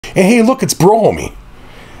And hey, look, it's Bro Homie.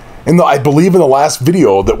 And I believe in the last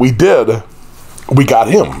video that we did, we got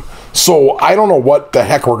him. So I don't know what the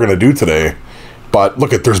heck we're going to do today. But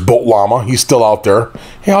look at, there's Boat Llama. He's still out there.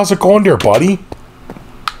 Hey, how's it going there, buddy?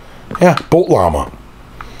 Yeah, Boat Llama.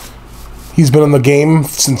 He's been in the game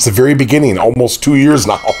since the very beginning, almost 2 years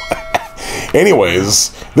now.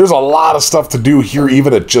 Anyways, there's a lot of stuff to do here,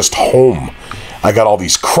 even at just home. I got all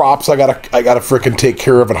these crops I gotta frickin' take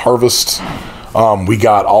care of and harvest. We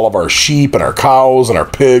got all of our sheep and our cows and our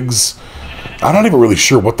pigs. I'm not even really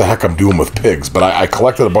sure what the heck I'm doing with pigs, but I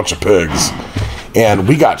collected a bunch of pigs. And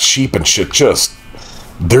we got sheep and shit just...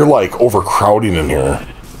 They're like overcrowding in here.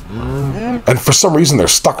 And for some reason they're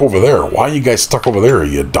stuck over there. Why are you guys stuck over there? Are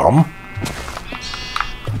you dumb?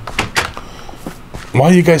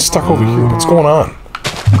 Why are you guys stuck over here? What's going on?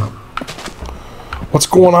 What's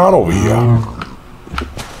going on over here?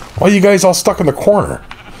 Why are you guys all stuck in the corner?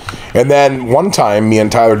 And then one time, me and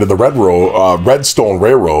Tyler did the Redstone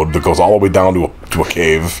Railroad that goes all the way down to a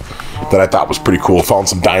cave that I thought was pretty cool. Found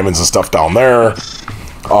some diamonds and stuff down there.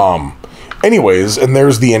 Anyways, and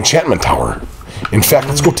there's the enchantment tower. In fact,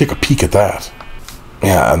 let's go take a peek at that.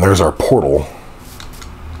 Yeah, and there's our portal.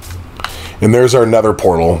 And there's our nether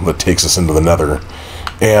portal that takes us into the nether.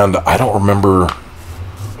 And I don't remember...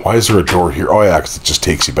 Why is there a door here? Oh yeah, because it just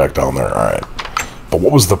takes you back down there. Alright. But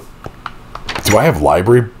what was the... Do I have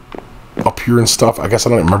library up here and stuff? I guess I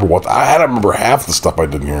don't remember what... I don't remember half the stuff I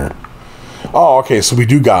did in here. Oh, okay, so we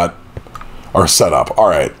do got our setup.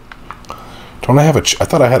 Alright. Don't I have a... I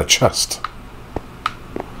thought I had a chest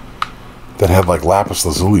that had like lapis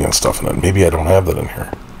lazuli and stuff in it. Maybe I don't have that in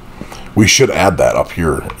here. We should add that up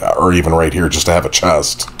here, or even right here, just to have a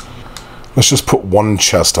chest. Let's just put one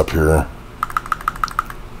chest up here.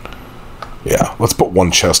 Yeah, let's put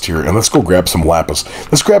one chest here, and let's go grab some lapis.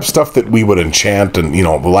 Let's grab stuff that we would enchant, and, you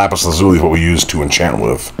know, the lapis lazuli is what we use to enchant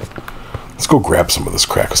with. Let's go grab some of this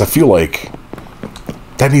crap, because I feel like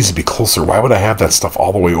that needs to be closer. Why would I have that stuff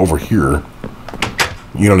all the way over here?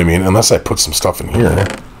 You know what I mean? Unless I put some stuff in here.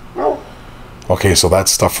 Okay, so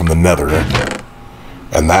that's stuff from the nether.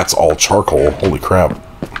 And that's all charcoal. Holy crap.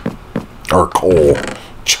 Or coal.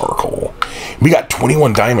 Charcoal. We got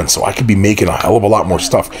 21 diamonds, so I could be making a hell of a lot more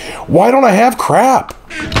stuff. Why don't I have crap?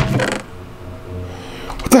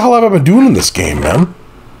 What the hell have I been doing in this game, man?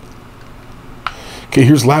 Okay,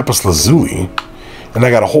 here's lapis lazuli. And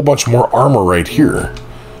I got a whole bunch more armor right here.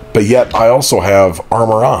 But yet, I also have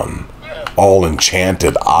armor on. All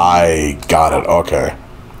enchanted. I got it. Okay.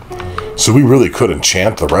 So we really could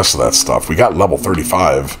enchant the rest of that stuff. We got level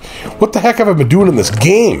 35. What the heck have I been doing in this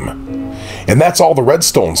game? And that's all the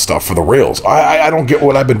redstone stuff for the rails. I don't get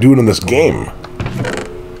what I've been doing in this game.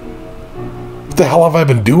 What the hell have I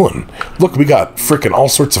been doing? Look, we got frickin' all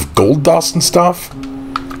sorts of gold dust and stuff.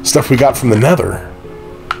 Stuff we got from the nether.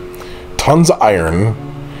 Tons of iron.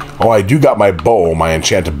 Oh, I do got my bow, my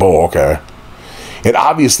enchanted bow, okay. And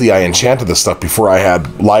obviously I enchanted this stuff before I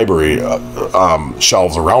had library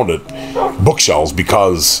shelves around it. Bookshelves,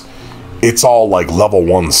 because it's all like level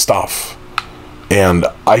 1 stuff. And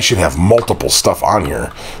I should have multiple stuff on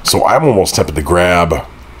here. So I'm almost tempted to grab...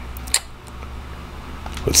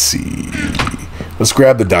 Let's see... Let's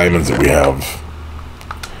grab the diamonds that we have.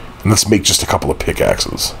 And let's make just a couple of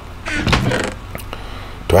pickaxes.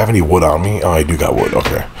 Do I have any wood on me? Oh, I do got wood.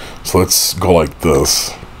 Okay. So let's go like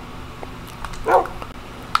this.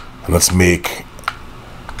 And let's make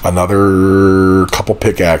another couple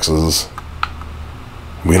pickaxes.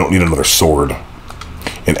 We don't need another sword.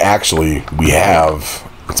 And actually, we have...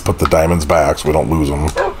 Let's put the diamonds back so we don't lose them.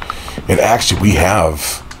 And actually, we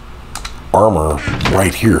have armor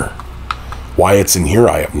right here. Why it's in here,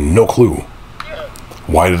 I have no clue.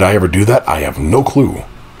 Why did I ever do that? I have no clue.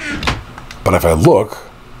 But if I look,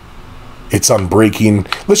 it's unbreaking.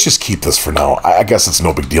 Let's just keep this for now. I guess it's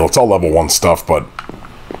no big deal. It's all level 1 stuff, but...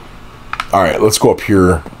 Alright, let's go up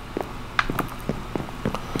here.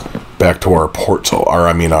 Back to our portal. Or,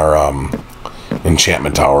 I mean, our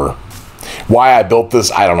enchantment tower. Why I built this,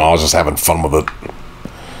 I don't know. I was just having fun with it.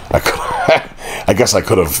 I guess I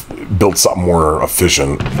could have built something more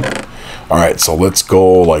efficient. Alright, so let's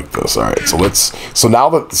go like this. Alright, so now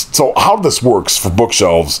that... So how this works for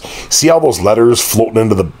bookshelves, see how those letters floating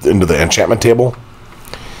into the enchantment table?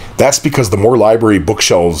 That's because the more library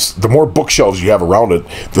bookshelves, the more bookshelves you have around it,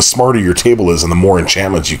 the smarter your table is and the more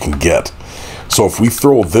enchantments you can get. So if we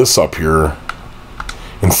throw this up here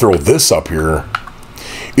and throw this up here,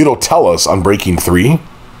 it'll tell us Unbreaking 3,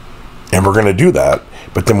 and we're going to do that.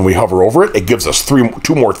 But then when we hover over it, it gives us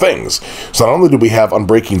two more things. So not only do we have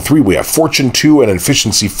Unbreaking 3, we have Fortune 2 and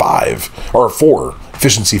Efficiency 5, or 4,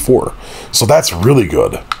 Efficiency 4. So that's really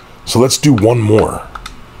good. So let's do one more.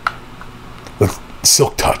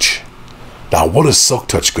 Silk Touch. Now, what is Silk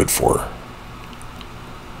Touch good for?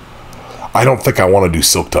 I don't think I want to do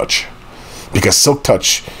Silk Touch. Because Silk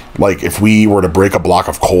Touch, like, if we were to break a block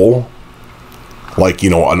of coal, like, you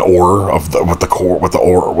know, an ore of the with the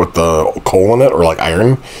coal in it, or like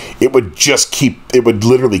iron, it would just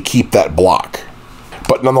literally keep that block.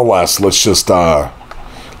 But nonetheless, let's just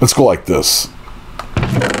let's go like this.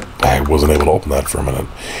 I wasn't able to open that for a minute.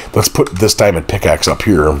 Let's put this diamond pickaxe up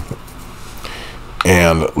here,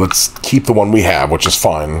 and let's keep the one we have, which is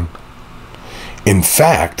fine. In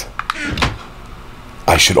fact,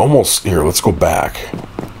 I should almost here. Let's go back.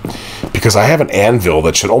 Because I have an anvil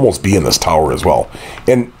that should almost be in this tower as well.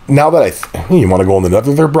 And now that you want to go in the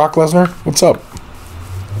nether there, Brock Lesnar? What's up?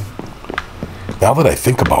 Now that I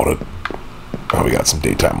think about it, oh, we got some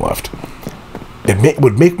daytime left. It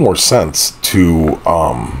would make more sense to,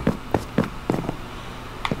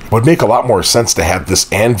 it would make a lot more sense to have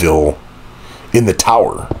this anvil in the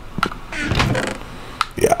tower.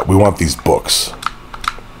 Yeah, we want these books.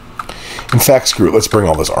 In fact, screw it. Let's bring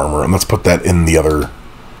all this armor and let's put that in the other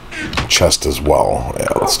chest as well.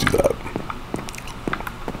 Yeah, let's do that.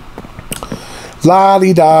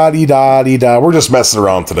 La-di-da-di-da-di-da. We're just messing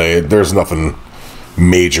around today. There's nothing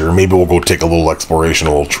major. Maybe we'll go take a little exploration,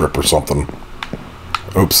 a little trip or something.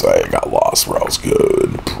 Oops, I got lost where I was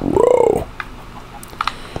good, bro.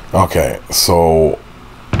 Okay, so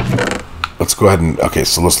let's go ahead and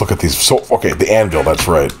so let's look at these. So okay, the anvil, that's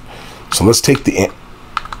right. So let's take the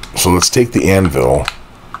anvil.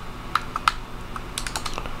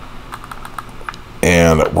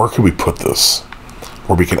 And where can we put this?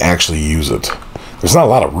 Where we can actually use it? There's not a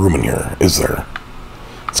lot of room in here, is there?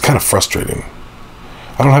 It's kind of frustrating.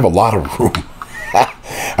 I don't have a lot of room.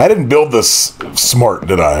 I didn't build this smart,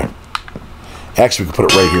 did I? Actually, we could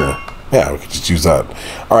put it right here. Yeah, we could just use that.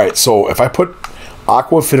 Alright, so if I put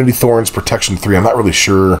Aqua Affinity Thorns Protection 3, I'm not really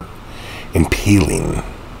sure. Impaling.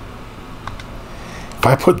 If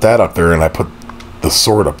I put that up there and I put the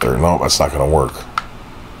sword up there, no, that's not going to work.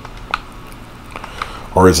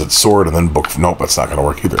 Or is it sword and then book? Nope, that's not going to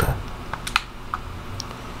work either.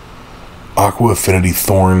 Aqua Affinity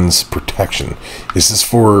Thorns Protection. Is this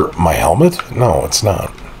for my helmet? No, it's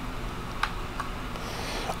not.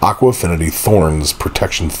 Aqua Affinity Thorns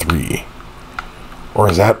Protection 3. Or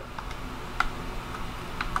is that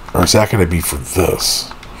going to be for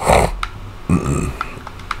this?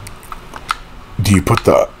 Do you put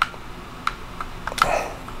the...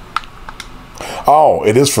 Oh,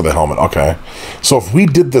 it is for the helmet. Okay. So if we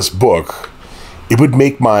did this book, it would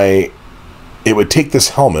make it would take this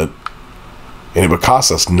helmet, and it would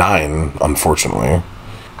cost us 9, unfortunately.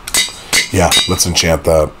 Yeah, let's enchant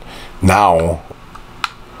that. Now,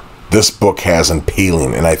 this book has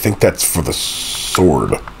Impaling, and I think that's for the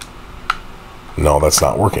sword. No, that's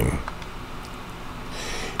not working.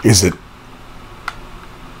 Is it?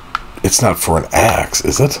 It's not for an axe,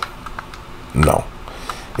 is it? No.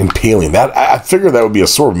 Impaling. That I figured that would be a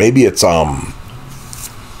sword. Maybe it's something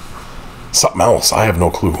else. I have no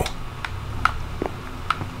clue.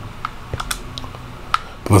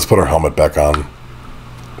 But let's put our helmet back on.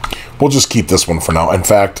 We'll just keep this one for now. In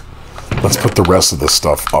fact, let's put the rest of this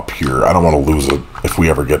stuff up here. I don't want to lose it if we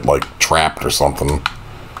ever get like trapped or something.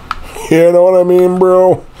 You know what I mean,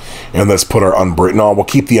 bro? And let's put our unbreak. No, we'll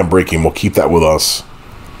keep the unbreaking. We'll keep that with us.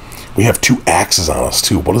 We have 2 axes on us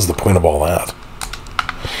too. What is the point of all that?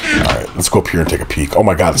 Alright, let's go up here and take a peek. Oh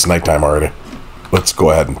my god, it's nighttime already. Let's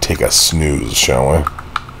go ahead and take a snooze, shall we?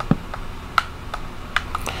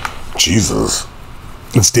 Jesus.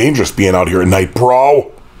 It's dangerous being out here at night,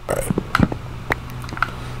 bro! Alright.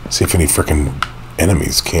 See if any freaking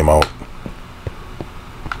enemies came out.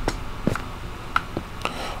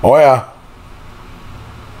 Oh yeah.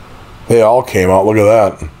 They all came out, look at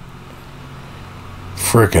that.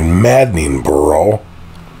 Freaking maddening, bro.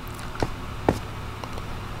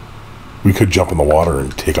 We could jump in the water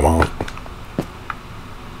and take them out.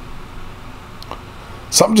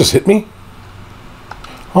 Something just hit me?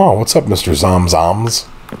 Oh, what's up, Mr. Zomzoms?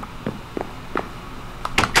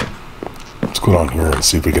 Let's go down here and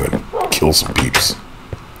see if we can kill some peeps.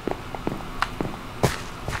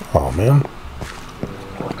 Oh, man.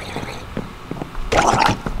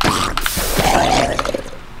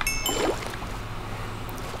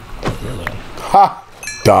 Ha!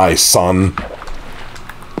 Die, son.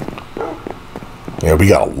 Yeah, we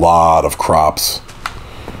got a lot of crops.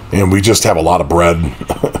 And we just have a lot of bread.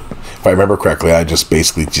 If I remember correctly, I just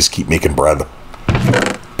basically just keep making bread.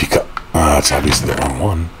 Because... that's obviously the wrong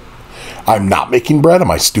one. I'm not making bread?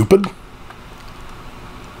 Am I stupid?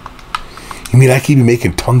 You mean I keep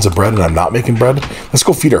making tons of bread and I'm not making bread? Let's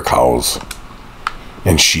go feed our cows.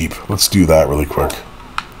 And sheep. Let's do that really quick.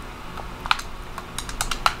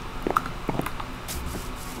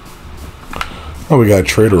 Oh, we got a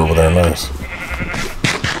trader over there. Nice.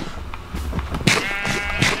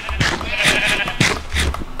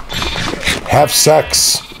 Have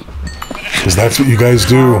sex. Because that's what you guys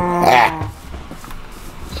do. Ah.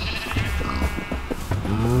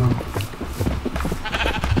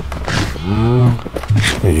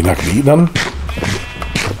 Hey, you're not going to eat none?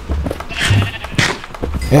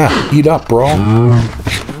 Yeah, eat up, bro. Can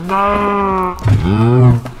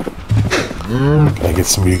I get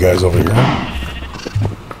some of you guys over here?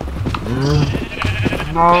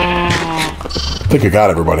 I think I got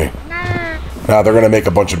everybody. Now they're going to make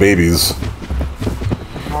a bunch of babies.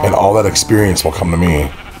 And all that experience will come to me.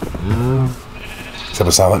 Except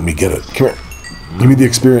it's not letting me get it. Come here. Give me the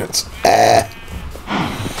experience. Ah.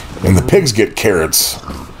 And the pigs get carrots.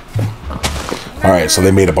 Alright, so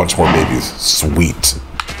they made a bunch more babies. Sweet.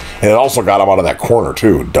 And it also got them out of that corner,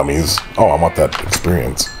 too, dummies. Oh, I want that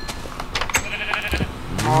experience.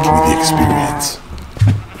 Give me the experience.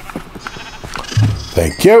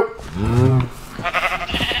 Thank you.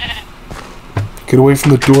 Get away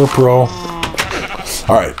from the door, bro.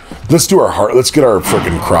 Alright, let's do our heart. Let's get our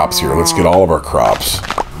freaking crops here. Let's get all of our crops.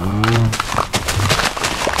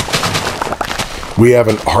 We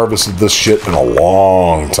haven't harvested this shit in a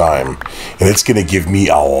long time. And it's going to give me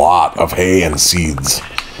a lot of hay and seeds.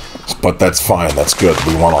 But that's fine. That's good.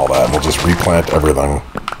 We want all that. We'll just replant everything.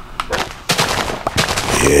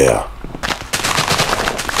 Yeah.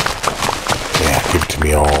 Yeah, give it to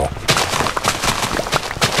me all.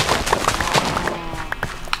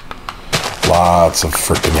 Lots of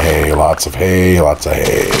freaking hay. Lots of hay. Lots of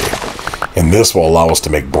hay. And this will allow us to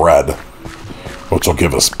make bread. Which will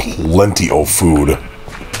give us plenty of food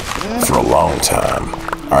for a long time.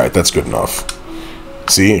 Alright, that's good enough.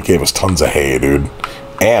 See, it gave us tons of hay, dude.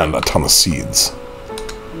 And a ton of seeds.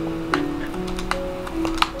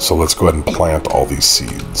 So let's go ahead and plant all these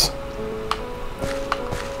seeds.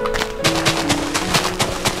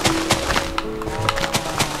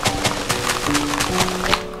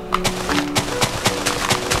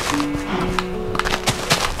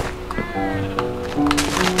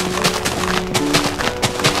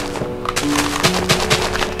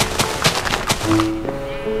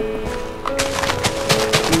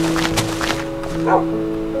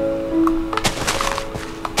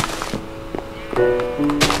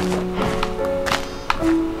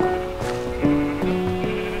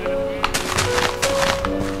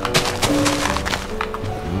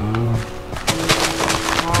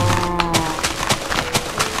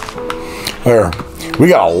 There. We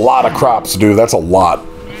got a lot of crops to do. That's a lot.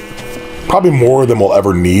 Probably more than we'll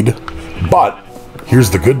ever need. But here's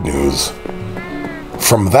the good news.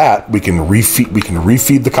 From that, we can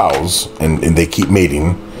refeed the cows, and they keep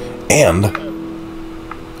mating. And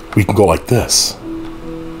we can go like this.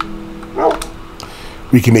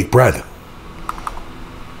 We can make bread.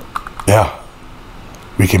 Yeah.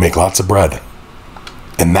 We can make lots of bread.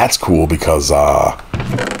 And that's cool because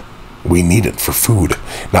we need it for food.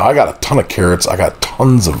 Now, I got a ton of carrots. I got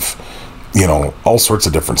tons of, you know, all sorts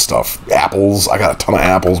of different stuff. Apples. I got a ton of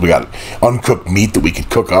apples. We got uncooked meat that we could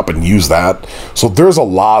cook up and use that. So there's a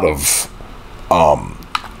lot of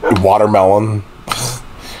watermelon.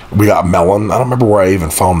 We got melon. I don't remember where I even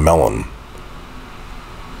found melon.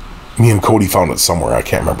 Me and Cody found it somewhere. I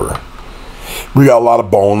can't remember. We got a lot of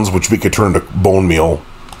bones, which we could turn into bone meal.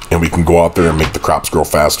 And we can go out there and make the crops grow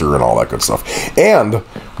faster and all that good stuff. And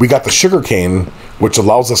we got the sugar cane, which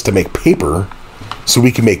allows us to make paper so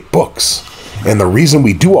we can make books. And the reason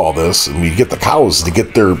we do all this, and we get the cows to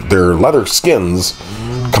get their leather skins,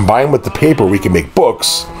 combined with the paper, we can make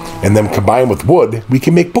books. And then combined with wood, we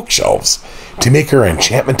can make bookshelves to make our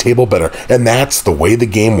enchantment table better. And that's the way the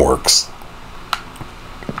game works.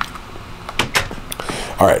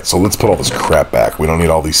 Alright, so let's put all this crap back. We don't need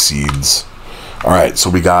all these seeds. Alright, so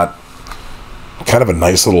we got kind of a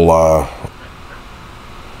nice little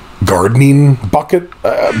gardening bucket,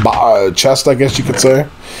 chest, I guess you could say.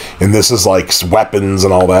 And this is like weapons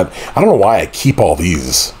and all that. I don't know why I keep all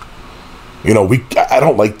these. You know, I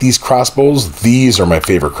don't like these crossbows. These are my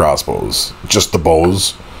favorite crossbows. Just the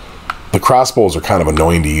bows. The crossbows are kind of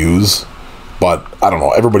annoying to use. But, I don't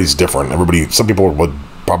know, everybody's different. Some people would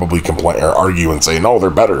probably complain or argue and say, no, they're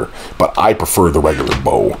better. But I prefer the regular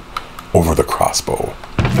bow over the crossbow.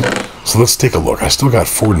 So let's take a look. I still got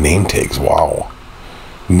 4 name tags. Wow.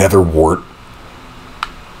 Netherwort.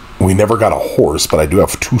 We never got a horse, but I do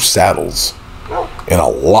have 2 saddles. And a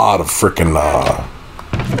lot of frickin'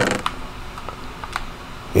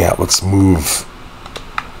 yeah, let's move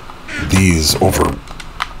these over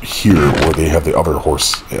here where they have the other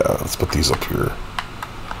horse. Yeah, let's put these up here.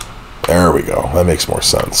 There we go. That makes more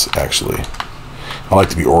sense, actually. I like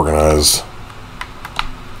to be organized.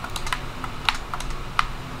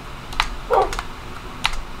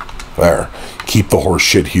 There. Keep the horse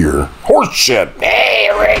shit here. Horse shit!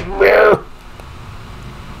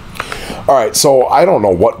 Alright, so I don't know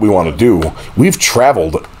what we want to do. We've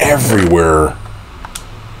traveled everywhere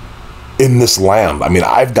in this land. I mean,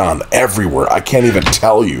 I've gone everywhere. I can't even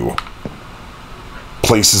tell you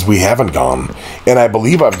places we haven't gone. And I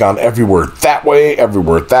believe I've gone everywhere that way,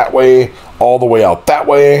 all the way out that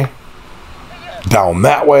way, down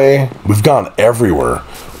that way. We've gone everywhere.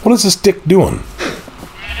 What is this dick doing?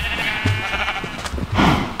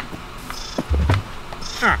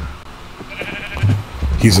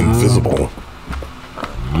 He's invisible.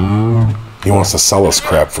 He wants to sell us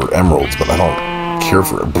crap for emeralds, but I don't care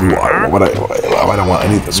for it. Blue. I don't want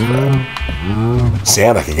any of this crap.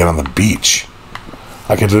 Sand, I could get on the beach.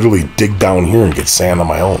 I could literally dig down here and get sand on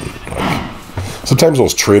my own. Like, sometimes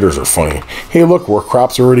those traders are funny. Hey, look, our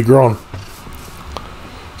crops are already grown.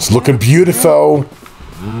 It's looking beautiful.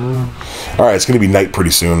 Alright, it's going to be night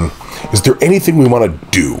pretty soon. Is there anything we want to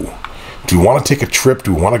do? Do we want to take a trip?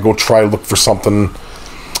 Do we want to go try look for something?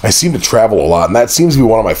 I seem to travel a lot, and that seems to be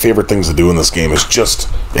one of my favorite things to do in this game is just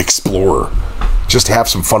explore. Just have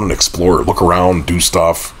some fun and explore. Look around, do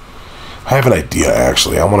stuff. I have an idea,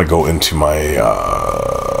 actually. I want to go into my... I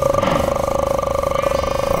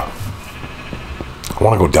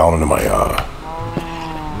want to go down into my... I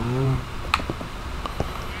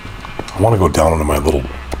want to go down into my little...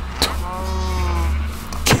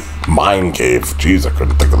 mine cave. Jeez, I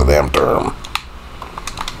couldn't think of the damn term.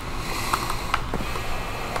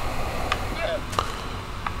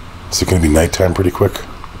 Is it going to be nighttime pretty quick?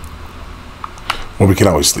 Well, we can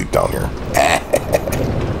always sleep down here.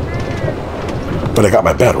 But I got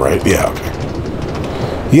my bed, right? Yeah, okay.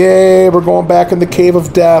 Yay, we're going back in the cave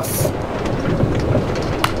of death.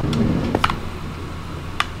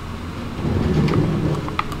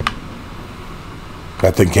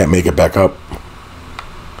 That thing can't make it back up.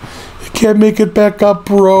 It can't make it back up,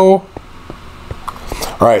 bro.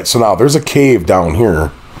 Alright, so now there's a cave down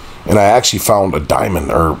here. And I actually found a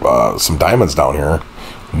diamond, or some diamonds down here.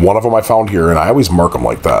 One of them I found here, and I always mark them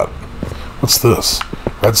like that. What's this?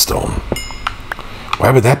 Redstone.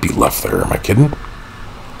 Why would that be left there? Am I kidding?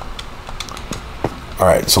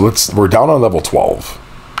 Alright, so we're down on level 12.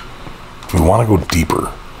 We want to go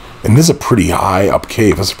deeper. And this is a pretty high up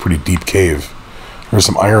cave. This is a pretty deep cave. There's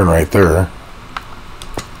some iron right there.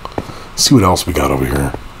 Let's see what else we got over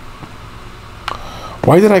here.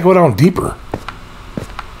 Why did I go down deeper?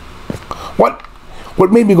 What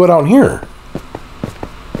made me go down here?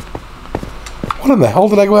 What in the hell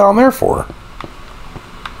did I go down there for?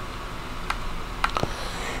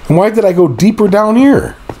 And why did I go deeper down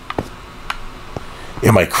here?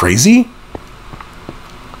 Am I crazy?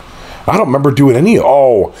 I don't remember doing any...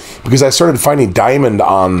 Oh, because I started finding diamond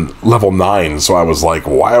on level 9, so I was like,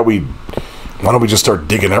 why don't we just start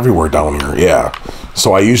digging everywhere down here? Yeah.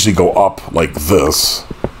 So I usually go up like this.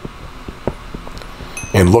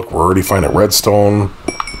 And look, we're already finding redstone.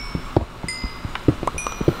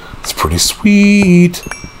 It's pretty sweet.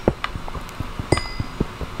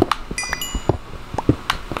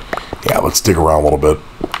 Yeah, let's dig around a little bit.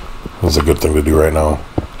 That's a good thing to do right now.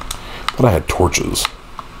 But I had torches.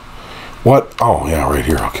 What? Oh, yeah, right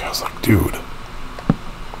here. Okay, I was like, dude.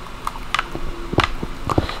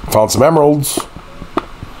 Found some emeralds.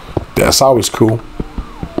 That's always cool.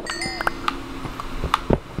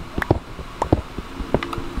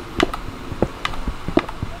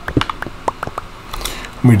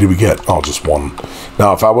 How many did we get? Oh, just one.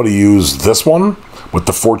 Now, if I would have used this one with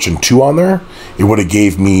the Fortune 2 on there, it would have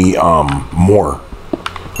gave me more.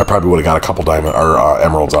 I probably would have got a couple diamond or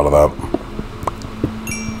emeralds out of that.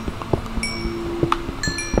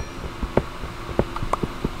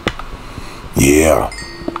 Yeah.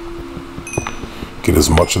 Get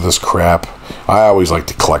as much of this crap. I always like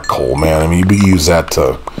to collect coal, man. I mean, we use that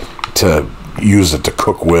to use it to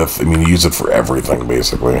cook with. I mean, you use it for everything,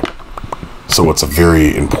 basically. So it's a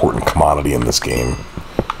very important commodity in this game.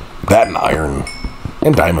 That and iron.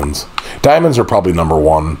 And diamonds. Diamonds are probably number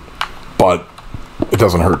one. But it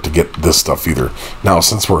doesn't hurt to get this stuff either. Now,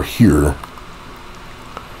 since we're here,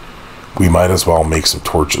 we might as well make some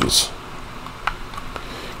torches.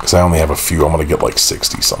 Because I only have a few. I'm going to get like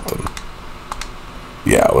 60 something.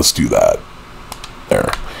 Yeah, let's do that.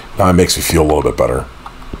 There. Now it makes me feel a little bit better.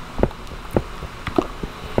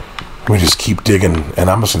 We just keep digging, and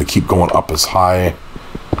I'm just going to keep going up as high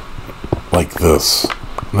like this.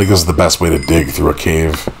 I think this is the best way to dig through a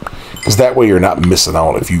cave. Because that way you're not missing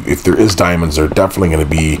out. If there is diamonds, they're definitely going to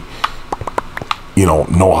be, you know,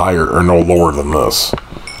 no higher or no lower than this.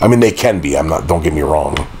 I mean, they can be. Don't get me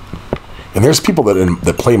wrong. And there's people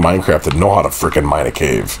that play Minecraft that know how to frickin' mine a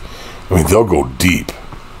cave. I mean, they'll go deep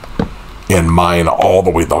and mine all the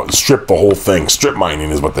way, strip the whole thing. Strip mining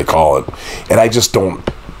is what they call it. And I just don't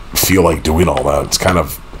feel like doing all that. It's kind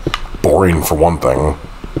of boring for one thing.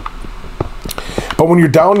 But when you're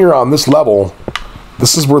down here on this level,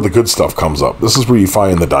 this is where the good stuff comes up. This is where you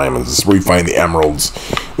find the diamonds. This is where you find the emeralds.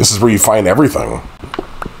 This is where you find everything.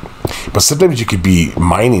 But sometimes you could be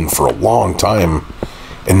mining for a long time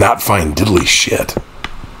and not find diddly shit.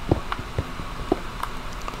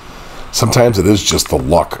 Sometimes it is just the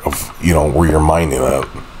luck of, you know, where you're mining at.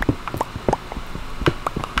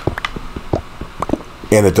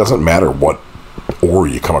 And it doesn't matter what ore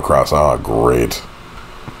you come across. Ah, great.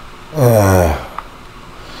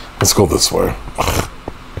 Let's go this way.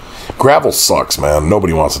 Gravel sucks, man.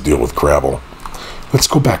 Nobody wants to deal with gravel. Let's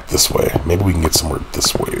go back this way. Maybe we can get somewhere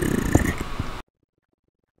this way.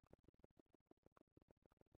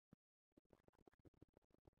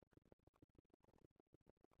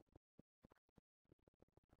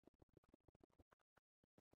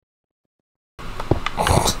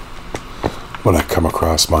 When I come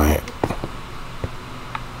across my...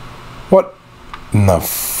 What in the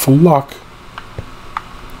fuck?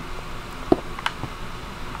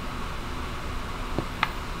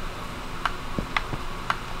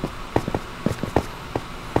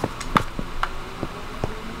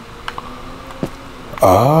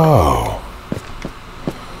 Oh.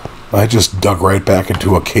 I just dug right back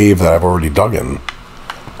into a cave that I've already dug in.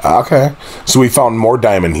 Okay. So we found more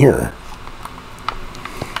diamond here.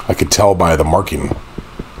 I could tell by the marking.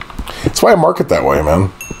 That's why I mark it that way,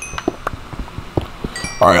 man.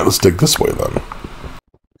 Alright, let's dig this way then.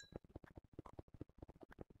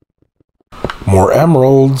 More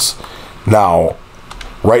emeralds. Now,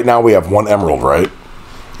 right now we have 1 emerald, right?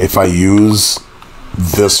 If I use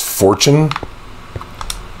this fortune,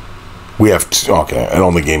 we have 2. Okay, it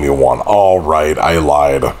only gave me 1. Alright, I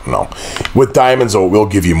lied. No. With diamonds, though, it will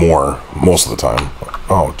give you more most of the time.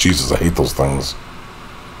 Oh, Jesus, I hate those things.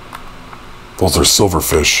 Those are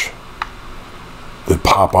silverfish that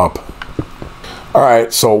pop up.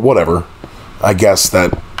 Alright, so whatever. I guess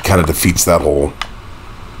that kind of defeats that whole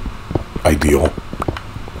ideal.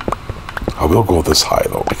 I will go this high,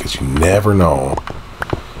 though, because you never know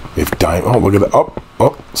if diamond... Oh, look at that. Oh,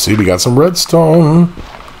 oh, see, we got some redstone.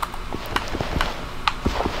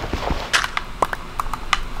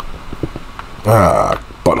 Ah,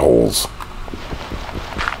 buttholes.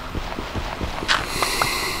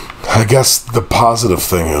 I guess the positive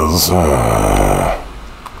thing is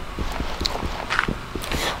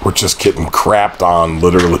we're just getting crapped on,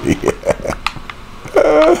 literally.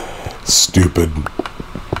 Stupid.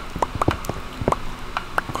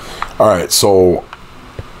 Alright, so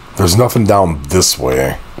there's nothing down this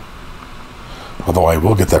way. Although I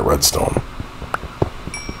will get that redstone.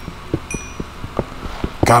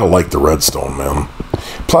 Gotta like the redstone, man.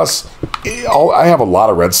 Plus, I have a lot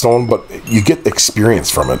of redstone, but you get experience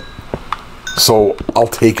from it. So, I'll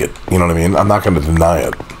take it. You know what I mean? I'm not going to deny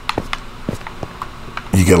it.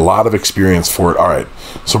 You get a lot of experience for it. Alright,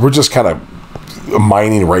 so we're just kind of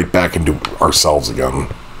mining right back into ourselves again.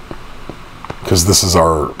 Because this is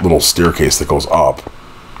our little staircase that goes up.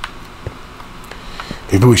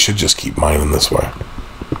 Maybe we should just keep mining this way.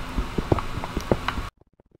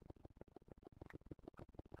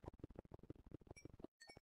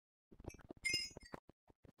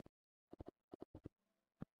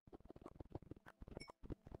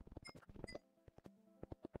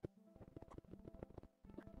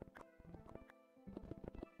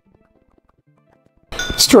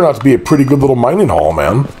 This turned out to be a pretty good little mining haul,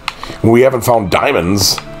 man. We haven't found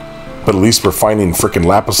diamonds, but at least we're finding frickin'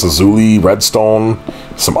 lapis lazuli, redstone,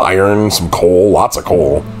 some iron, some coal, lots of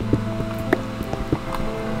coal.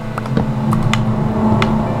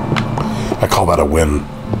 I call that a win.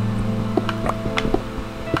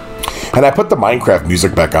 And I put the Minecraft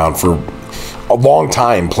music back on for a long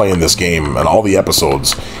time playing this game, and all the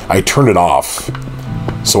episodes, I turned it off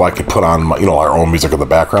so I could put on, my, our own music in the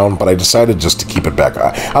background, but I decided just to keep it back.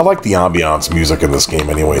 I like the ambiance music in this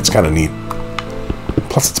game anyway. It's kind of neat.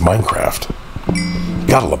 Plus, it's Minecraft. You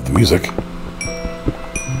gotta love the music.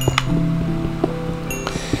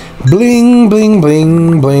 Bling, bling,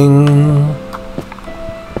 bling, bling.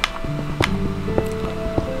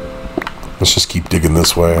 Let's just keep digging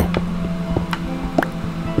this way.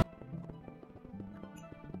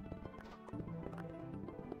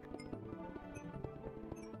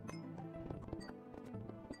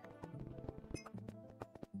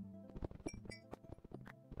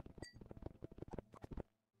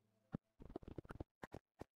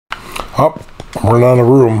 Up. I'm running out of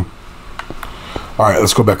room. Alright,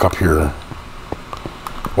 let's go back up here.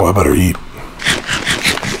 Well, I better eat.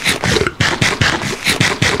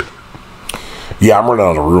 Yeah, I'm running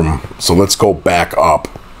out of room. So let's go back up.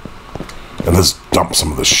 And let's dump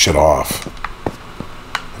some of this shit off.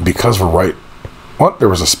 And because we're right... What? There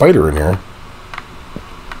was a spider in here.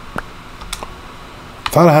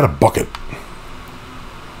 Thought I had a bucket.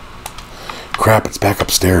 Crap, it's back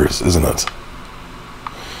upstairs, isn't it?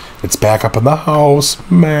 It's back up in the house.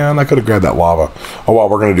 Man, I could have grabbed that lava. Oh, well,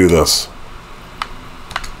 we're going to do this.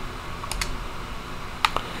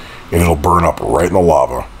 And it'll burn up right in the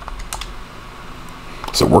lava.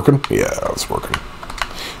 Is it working? Yeah, it's working.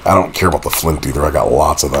 I don't care about the flint either. I got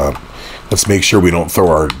lots of that. Let's make sure we don't throw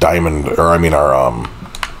our diamond, or I mean our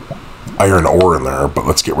iron ore in there. But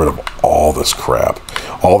let's get rid of all this crap.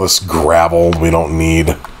 All this gravel we don't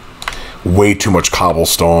need. Way too much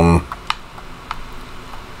cobblestone.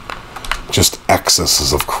 Just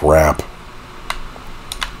excesses of crap.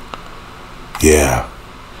 Yeah.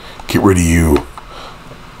 Get rid of you.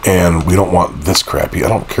 And we don't want this crap. I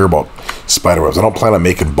don't care about spiderwebs. I don't plan on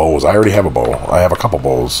making bows. I already have a bow. I have a couple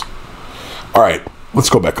bows. Alright, let's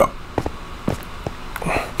go back up.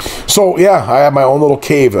 So, yeah, I have my own little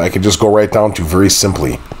cave that I can just go right down to very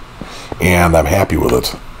simply. And I'm happy with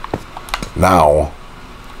it. Now,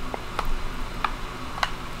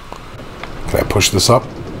 can I push this up?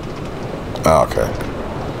 Oh, okay.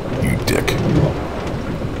 You dick.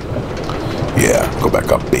 Yeah, go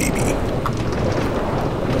back up, baby.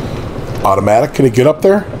 Automatic, can it get up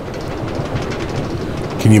there?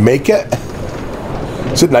 Can you make it?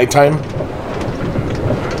 Is it nighttime?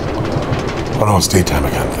 Oh no, it's daytime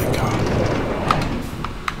again, thank God.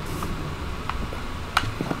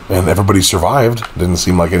 And everybody survived. Didn't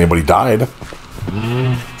seem like anybody died.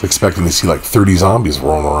 I was expecting to see like 30 zombies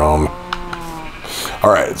rolling around.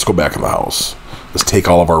 Alright, let's go back in the house. Let's take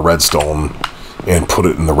all of our redstone and put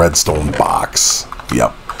it in the redstone box.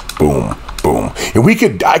 Yep. Boom. Boom.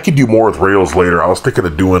 And I could do more with rails later. I was thinking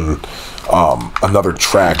of doing another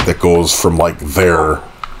track that goes from like there,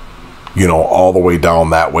 you know, all the way down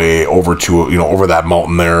that way over to, you know, over that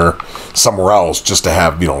mountain there, somewhere else, just to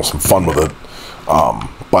have, you know, some fun with it.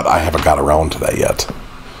 But I haven't got around to that yet.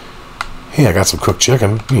 Hey, I got some cooked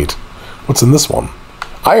chicken. Neat. What's in this one?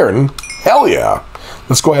 Iron? Hell yeah.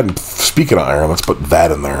 Let's go ahead and, speaking of iron, let's put that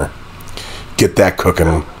in there. Get that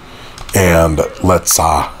cooking. And let's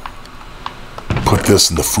put this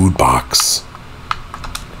in the food box.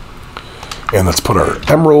 And let's put our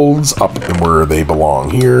emeralds up in where they belong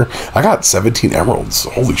here. I got 17 emeralds.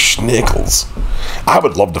 Holy schnickles. I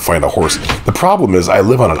would love to find a horse. The problem is I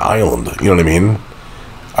live on an island. You know what I mean?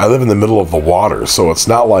 I live in the middle of the water, so it's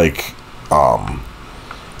not like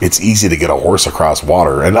it's easy to get a horse across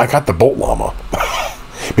water. And I got the boat llama.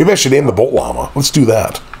 Maybe I should name the boat llama. Let's do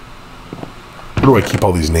that. Where do I keep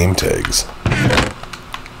all these name tags?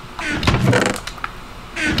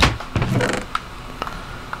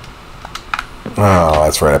 Oh,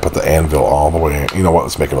 that's right. I put the anvil all the way. You know what?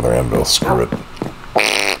 Let's make another anvil. Screw it.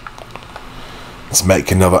 Let's make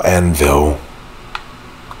another anvil.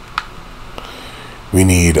 We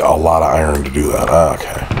need a lot of iron to do that.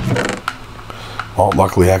 Okay. Well,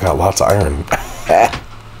 luckily I got lots of iron.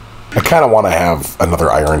 I kind of want to have another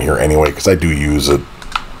iron here anyway, because I do use it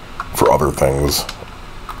for other things.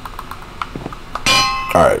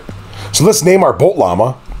 Alright. So let's name our boat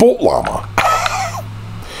llama Boat Llama.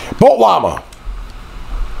 Boat Llama.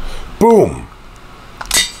 Boom.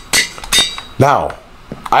 Now,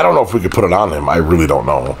 I don't know if we could put it on him. I really don't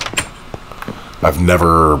know. I've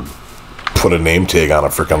never put a name tag on a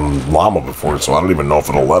freaking llama before, so I don't even know if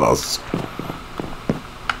it'll let us.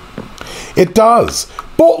 It does.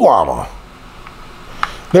 Boat Llama.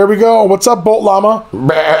 There we go. What's up, Boat Llama?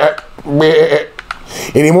 And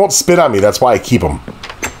he won't spit on me. That's why I keep him.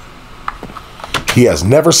 He has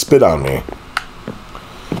never spit on me.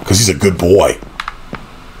 Because he's a good boy.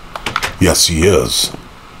 Yes, he is.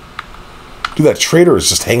 Dude, that trader is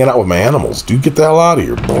just hanging out with my animals. Dude, get the hell out of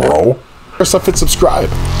here, bro. First off, hit subscribe.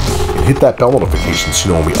 And hit that bell notification so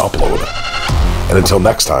you know when we upload. And until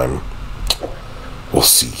next time, we'll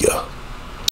see ya.